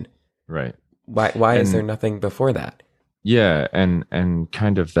happen. Right. Why is there nothing before that? Yeah. And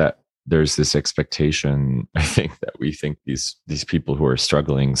kind of that there's this expectation, I think, that we think these people who are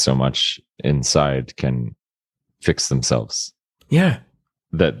struggling so much inside can fix themselves. Yeah.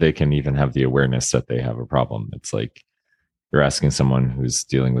 That they can even have the awareness that they have a problem. It's like you're asking someone who's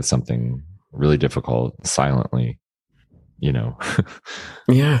dealing with something really difficult silently, Yeah.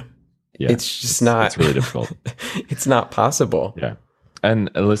 Yeah. It's just not. It's really difficult. It's not possible. Yeah. And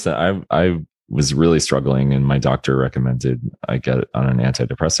listen, I was really struggling, and my doctor recommended I get on an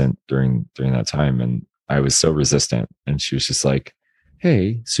antidepressant during that time. And I was so resistant. And she was just like,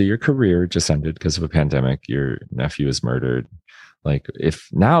 hey, so your career just ended because of a pandemic. Your nephew was murdered. Like, if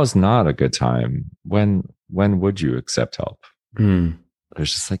now is not a good time, when would you accept help? I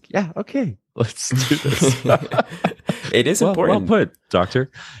was just like, yeah, okay, let's do this. It is important. Well put,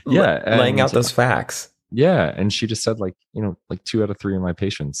 doctor. Yeah. Laying out those facts. Yeah. And she just said, like 2 out of 3 of my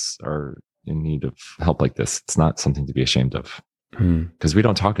patients are in need of help like this. It's not something to be ashamed of, because we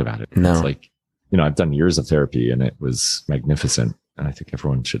don't talk about it. No. It's like, I've done years of therapy, and it was magnificent. And I think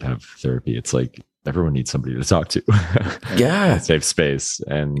everyone should have therapy. It's like everyone needs somebody to talk to. Yeah. Safe space.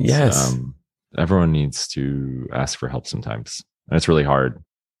 And yes. Everyone needs to ask for help sometimes. And it's really hard.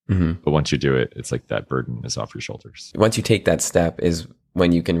 But once you do it, it's like that burden is off your shoulders. Once you take that step is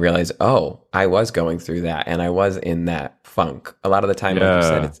when you can realize, oh, I was going through that, and I was in that funk. A lot of the time, like you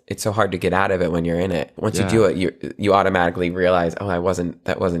said, it's so hard to get out of it when you're in it. Once you do it, you automatically realize, oh, that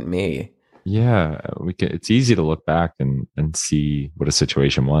wasn't me. Yeah. It's easy to look back and see what a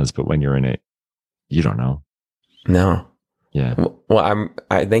situation was, but when you're in it, you don't know. No. Yeah. Well,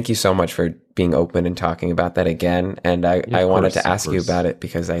 I thank you so much for being open and talking about that again. And I wanted to ask you about it,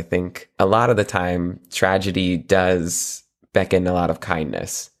 because I think a lot of the time tragedy does beckon a lot of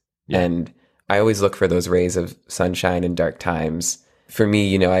kindness. Yeah. And I always look for those rays of sunshine in dark times. For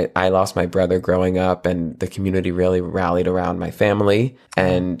me, I lost my brother growing up, and the community really rallied around my family.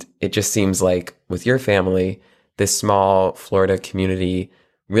 And it just seems like with your family, this small Florida community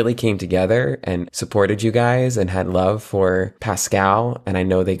really came together and supported you guys and had love for Pascal. And I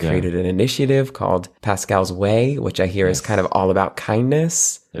know they created an initiative called Pascal's Way, which I hear is kind of all about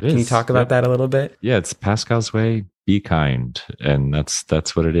kindness. It is. Can you talk about that a little bit? Yeah, it's Pascal's Way. Be kind. And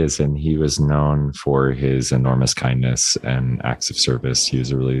that's what it is. And he was known for his enormous kindness and acts of service. He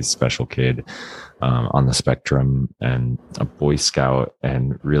was a really special kid on the spectrum, and a Boy Scout.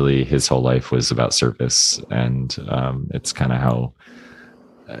 And really his whole life was about service. And it's kind of how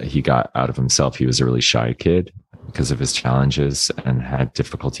he got out of himself. He was a really shy kid, because of his challenges and had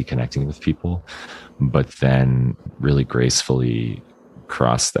difficulty connecting with people, but then really gracefully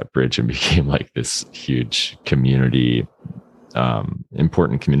crossed that bridge and became like this huge community,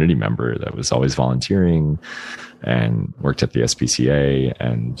 important community member that was always volunteering and worked at the SPCA.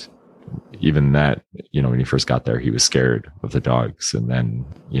 And even that, when he first got there, he was scared of the dogs. And then,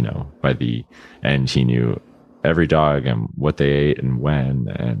 by the end, he knew every dog and what they ate and when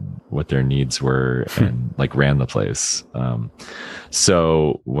and what their needs were and like ran the place.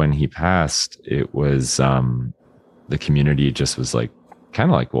 So when he passed, it was, the community just was like, kind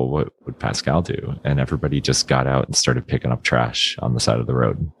of like, well, what would Pascal do? And everybody just got out and started picking up trash on the side of the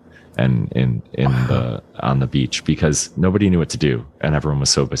road and on the beach, because nobody knew what to do. And everyone was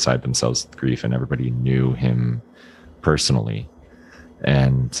so beside themselves with grief, and everybody knew him personally.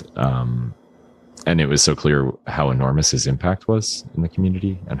 And it was so clear how enormous his impact was in the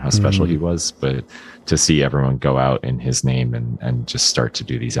community and how special he was. But to see everyone go out in his name and just start to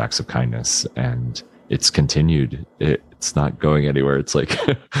do these acts of kindness, and it's continued. It's not going anywhere. It's like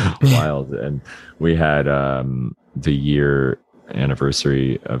wild. And we had the year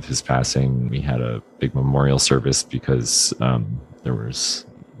anniversary of his passing. We had a big memorial service because there was,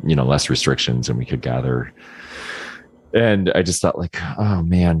 less restrictions and we could gather. And I just thought like, oh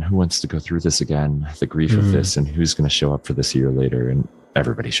man, who wants to go through this again? The grief of this, and who's going to show up for this a year later? And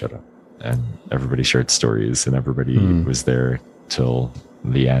everybody showed up, and everybody shared stories, and everybody was there till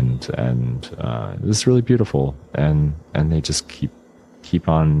the end. And it was really beautiful. And they just keep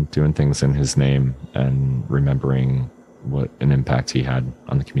on doing things in his name and remembering what an impact he had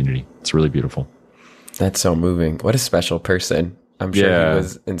on the community. It's really beautiful. That's so moving. What a special person. I'm sure he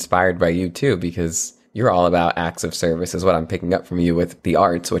was inspired by you too, because you're all about acts of service, is what I'm picking up from you with the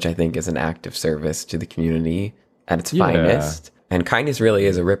arts, which I think is an act of service to the community at its finest. And kindness really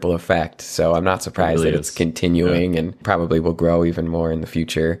is a ripple effect. So I'm not surprised that it's continuing and probably will grow even more in the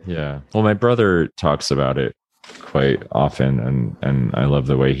future. Yeah. Well, my brother talks about it quite often, and I love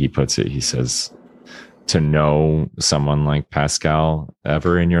the way he puts it. He says, to know someone like Pascal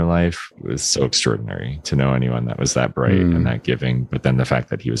ever in your life was so extraordinary. To know anyone that was that bright and that giving, but then the fact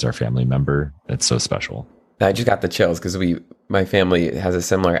that he was our family member, it's so special. I just got the chills because my family has a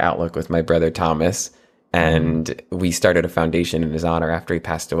similar outlook with my brother Thomas, and we started a foundation in his honor after he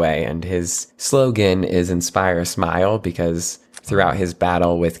passed away. And his slogan is "Inspire a Smile," because throughout his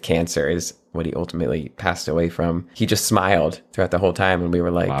battle with cancer, is what he ultimately passed away from, he just smiled throughout the whole time. And we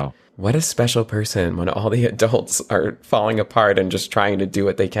were like, wow, what a special person when all the adults are falling apart and just trying to do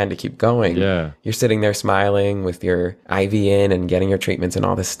what they can to keep going. Yeah. You're sitting there smiling with your IV in and getting your treatments and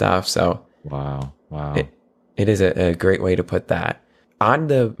all this stuff. So wow. It is a great way to put that. On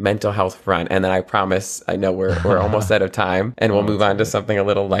the mental health front, and then I promise, I know we're almost out of time, and we'll move on to something a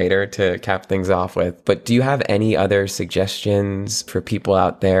little lighter to cap things off with. But do you have any other suggestions for people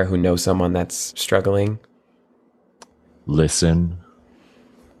out there who know someone that's struggling? Listen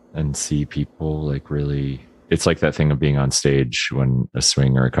and see people like really. It's like that thing of being on stage when a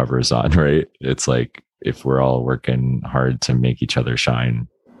swing or a cover is on, right? It's like if we're all working hard to make each other shine,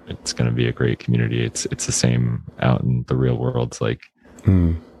 it's going to be a great community. It's the same out in the real world. It's like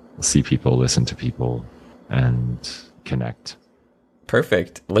see people, listen to people, and connect.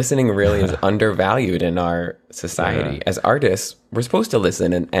 Perfect. Listening really is undervalued in our society. Yeah. As artists, we're supposed to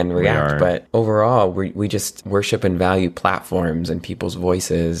listen and react, but overall, we just worship and value platforms and people's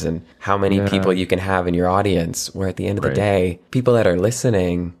voices and how many people you can have in your audience, where at the end of the day, people that are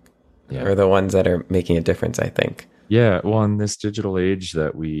listening are the ones that are making a difference, I think. Yeah, well, in this digital age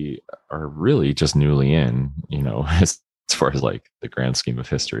that we are really just newly in, as far as like the grand scheme of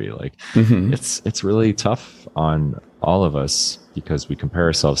history, like it's really tough on all of us because we compare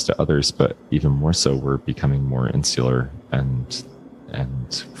ourselves to others, but even more so, we're becoming more insular and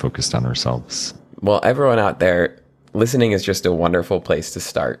focused on ourselves. Well, everyone out there, listening is just a wonderful place to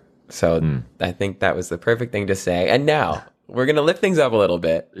start. So I think that was the perfect thing to say. And now we're going to lift things up a little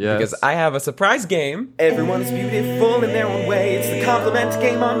bit because I have a surprise game. Everyone is beautiful in their own way. It's the compliment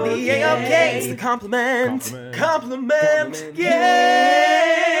game on the AOK. It's the compliment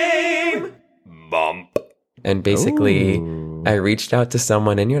game. Bump. And basically, I reached out to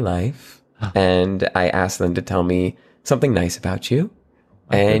someone in your life and I asked them to tell me something nice about you.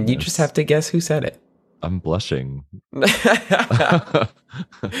 And you just have to guess who said it. I'm blushing.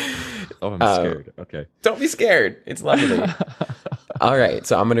 Oh, I'm scared. Okay. Don't be scared. It's lovely. All right.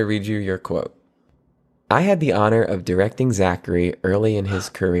 So I'm going to read you your quote. I had the honor of directing Zachary early in his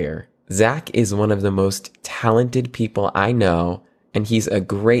career. Zach is one of the most talented people I know, and he's a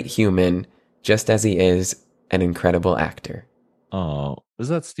great human, just as he is an incredible actor. Oh, is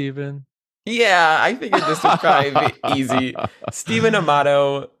that Steven? Yeah, I figured this would probably be easy. Stephen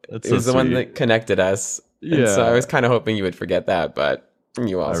Amato is the one that connected us. Yeah. And so I was kind of hoping you would forget that, but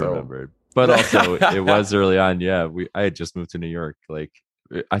you I also remembered. But also, it was early on. Yeah, I had just moved to New York. Like,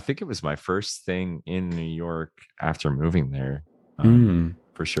 I think it was my first thing in New York after moving there.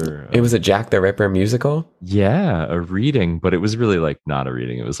 For sure. It was a Jack the Ripper musical? Yeah, a reading, but it was really like not a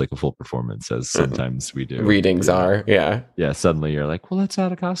reading. It was like a full performance, as sometimes we do. Readings are, yeah. Yeah, suddenly you're like, well, let's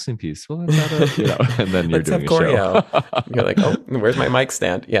add a costume piece. Well, let's add a, and then you're doing a choreo. show. You're like, oh, where's my mic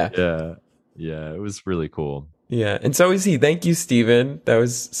stand? Yeah. Yeah, it was really cool. Yeah, and so is he. Thank you, Stephen. That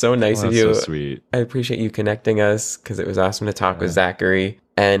was so nice of you. So sweet. I appreciate you connecting us because it was awesome to talk with Zachary.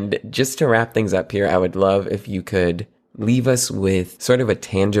 And just to wrap things up here, I would love if you could leave us with sort of a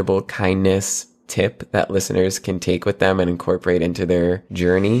tangible kindness tip that listeners can take with them and incorporate into their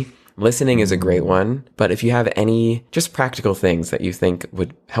journey. Listening is a great one, but if you have any just practical things that you think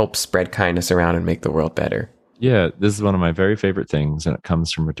would help spread kindness around and make the world better. Yeah, this is one of my very favorite things, and it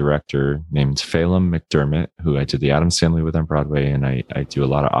comes from a director named Phelim McDermott, who I did the Addams Family with on Broadway, and I do a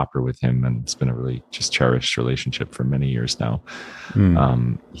lot of opera with him, and it's been a really just cherished relationship for many years now.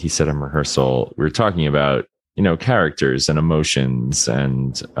 He said in rehearsal, we were talking about, characters and emotions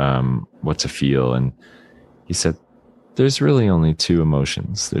and what to feel, and he said, there's really only two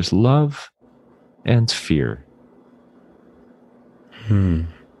emotions. There's love and fear. And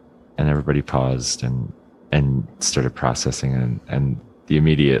everybody paused and started processing, and the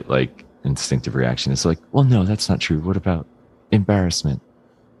immediate instinctive reaction is like, well, no, that's not true. What about embarrassment?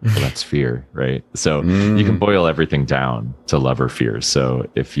 Well, that's fear, right? So you can boil everything down to love or fear. So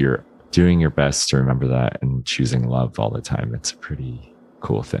if you're doing your best to remember that and choosing love all the time, it's a pretty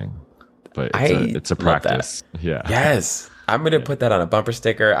cool thing. But it's a practice. Yeah. Yes. I'm going to put that on a bumper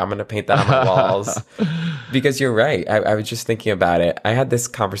sticker. I'm going to paint that on my walls because you're right. I was just thinking about it. I had this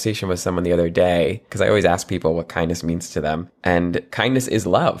conversation with someone the other day because I always ask people what kindness means to them. And kindness is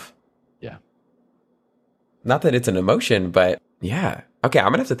love. Yeah. Not that it's an emotion, but yeah. Okay, I'm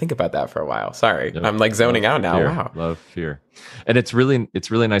going to have to think about that for a while. Sorry. Yep. I'm zoning out now. Fear. Wow. Love, fear. And it's really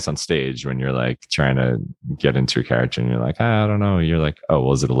nice on stage when you're trying to get into a character and you're like, I don't know. You're like, oh,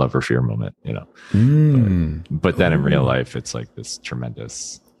 well, is it a love or fear moment? But then in real life, it's like this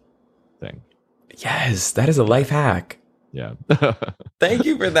tremendous thing. Yes, that is a life hack. Yeah. Thank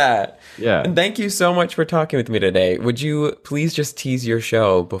you for that. Yeah. And thank you so much for talking with me today. Would you please just tease your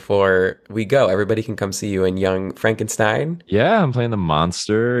show before we go? Everybody can come see you in Young Frankenstein. Yeah, I'm playing the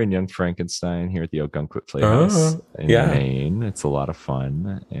monster in Young Frankenstein here at the Ogunquit Playhouse in Maine. It's a lot of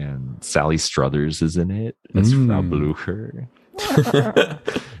fun. And Sally Struthers is in it. It's Frau Blucher.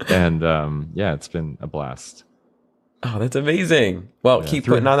 And it's been a blast. Oh, that's amazing. Well, keep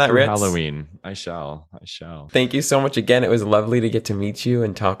putting on that, Ritz. Halloween. I shall. Thank you so much again. It was lovely to get to meet you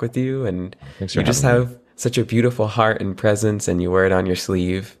and talk with you. And you just have such a beautiful heart and presence, and you wear it on your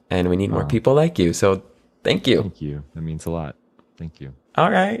sleeve. And we need more people like you. So thank you. Thank you. That means a lot. Thank you.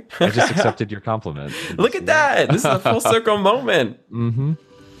 All right. I just accepted your compliment. Look at that. This is a full circle moment.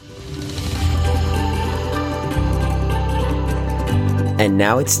 And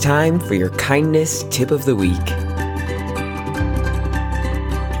now it's time for your kindness tip of the week.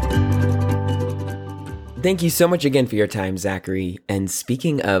 Thank you so much again for your time, Zachary. And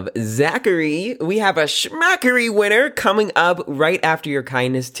speaking of Zachary, we have a Schmackery winner coming up right after your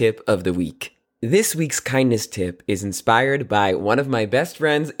kindness tip of the week. This week's kindness tip is inspired by one of my best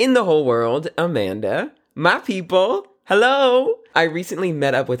friends in the whole world, Amanda. My people, hello! I recently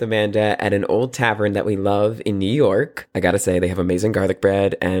met up with Amanda at an old tavern that we love in New York. I gotta say, they have amazing garlic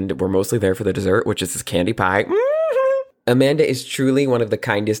bread, and we're mostly there for the dessert, which is this candy pie. Amanda is truly one of the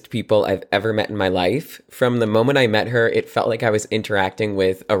kindest people I've ever met in my life. From the moment I met her, it felt like I was interacting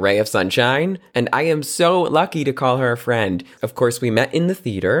with a ray of sunshine, and I am so lucky to call her a friend. Of course, we met in the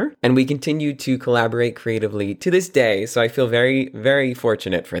theater, and we continue to collaborate creatively to this day, so I feel very, very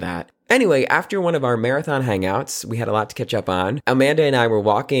fortunate for that. Anyway, after one of our marathon hangouts, we had a lot to catch up on. Amanda and I were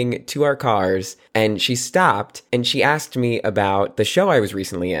walking to our cars, and she stopped, and she asked me about the show I was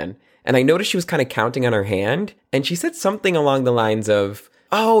recently in. And I noticed she was kind of counting on her hand, and she said something along the lines of,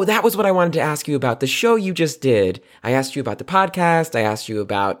 oh, that was what I wanted to ask you about the show you just did. I asked you about the podcast, I asked you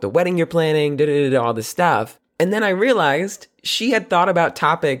about the wedding you're planning, all this stuff. And then I realized she had thought about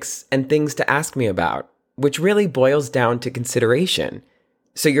topics and things to ask me about, which really boils down to consideration.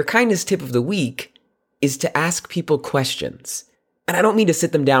 So your kindness tip of the week is to ask people questions. And I don't mean to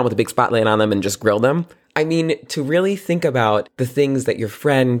sit them down with a big spotlight on them and just grill them. I mean, to really think about the things that your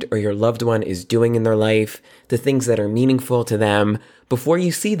friend or your loved one is doing in their life, the things that are meaningful to them before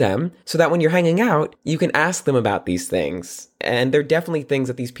you see them, so that when you're hanging out, you can ask them about these things. And they're definitely things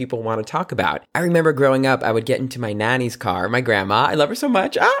that these people want to talk about. I remember growing up, I would get into my nanny's car, my grandma. I love her so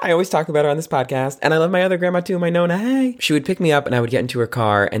much. I always talk about her on this podcast. And I love my other grandma too, my Nona. Hey. She would pick me up and I would get into her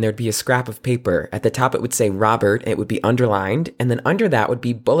car and there'd be a scrap of paper. At the top, it would say Robert, and it would be underlined. And then under that would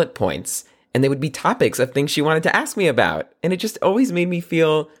be bullet points. And they would be topics of things she wanted to ask me about. And it just always made me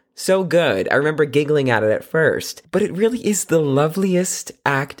feel so good. I remember giggling at it at first, but it really is the loveliest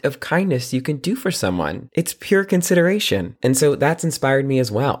act of kindness you can do for someone. It's pure consideration. And so that's inspired me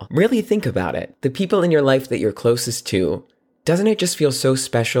as well. Really think about it. The people in your life that you're closest to, doesn't it just feel so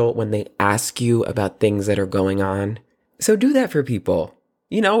special when they ask you about things that are going on? So do that for people.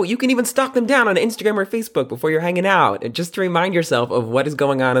 You know, you can even stalk them down on Instagram or Facebook before you're hanging out, and just to remind yourself of what is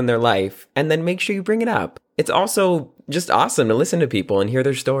going on in their life, and then make sure you bring it up. It's also just awesome to listen to people and hear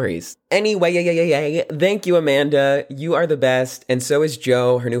their stories. Anyway, thank you, Amanda. You are the best, and so is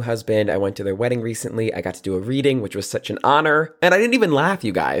Joe, her new husband. I went to their wedding recently. I got to do a reading, which was such an honor, and I didn't even laugh,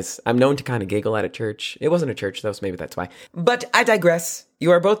 you guys. I'm known to kind of giggle at a church. It wasn't a church, though, so maybe that's why. But I digress.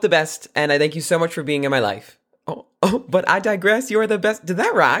 You are both the best, and I thank you so much for being in my life. But I digress. You are the best. Did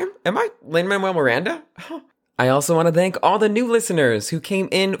that rhyme? Am I Lin-Manuel Miranda? I also want to thank all the new listeners who came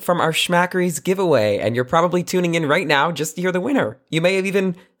in from our Schmackery's giveaway, and you're probably tuning in right now just to hear the winner. You may have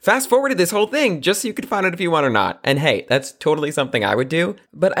even fast-forwarded this whole thing just so you could find out if you want or not. And hey, that's totally something I would do.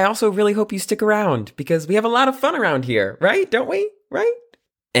 But I also really hope you stick around, because we have a lot of fun around here, right? Don't we? Right?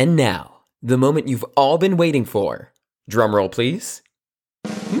 And now, the moment you've all been waiting for. Drum roll, please.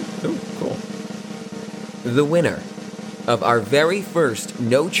 Ooh, cool. The winner of our very first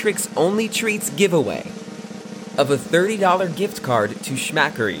No Tricks Only Treats giveaway of a $30 gift card to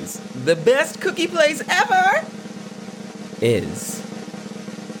Schmackery's, the best cookie place ever, is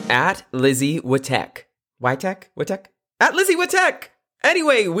at Lizzie Watek. Watek? At Lizzie Watek!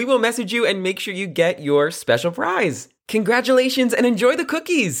 Anyway, we will message you and make sure you get your special prize. Congratulations and enjoy the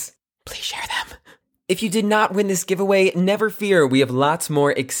cookies! Please share them. If you did not win this giveaway, never fear. We have lots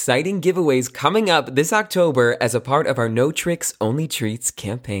more exciting giveaways coming up this October as a part of our No Tricks Only Treats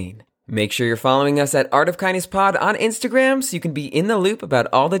campaign. Make sure you're following us at Art of Kindness Pod on Instagram so you can be in the loop about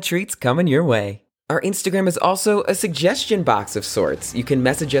all the treats coming your way. Our Instagram is also a suggestion box of sorts. You can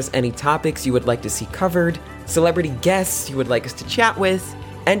message us any topics you would like to see covered, celebrity guests you would like us to chat with,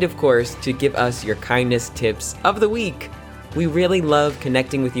 and of course, to give us your kindness tips of the week. We really love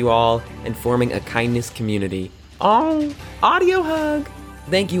connecting with you all and forming a kindness community. Oh, audio hug!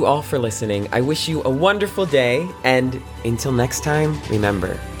 Thank you all for listening. I wish you a wonderful day, and until next time,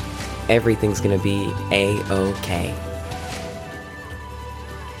 remember, everything's gonna be A-OK.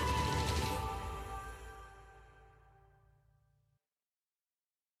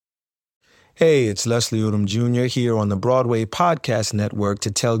 Hey, it's Leslie Odom Jr. here on the Broadway Podcast Network to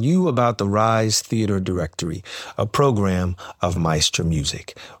tell you about the Rise Theater Directory, a program of Maestro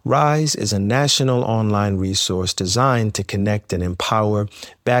Music. Rise is a national online resource designed to connect and empower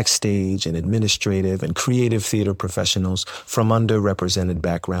backstage and administrative and creative theater professionals from underrepresented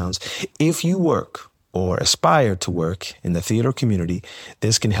backgrounds. If you work or aspire to work in the theater community,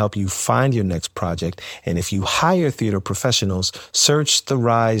 this can help you find your next project. And if you hire theater professionals, search the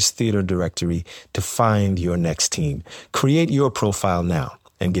Rise Theater Directory to find your next team. Create your profile now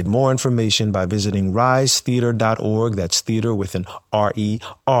and get more information by visiting risetheater.org. That's theater with an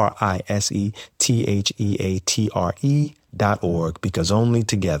RERISETHEATRE.org, because only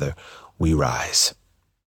together we rise.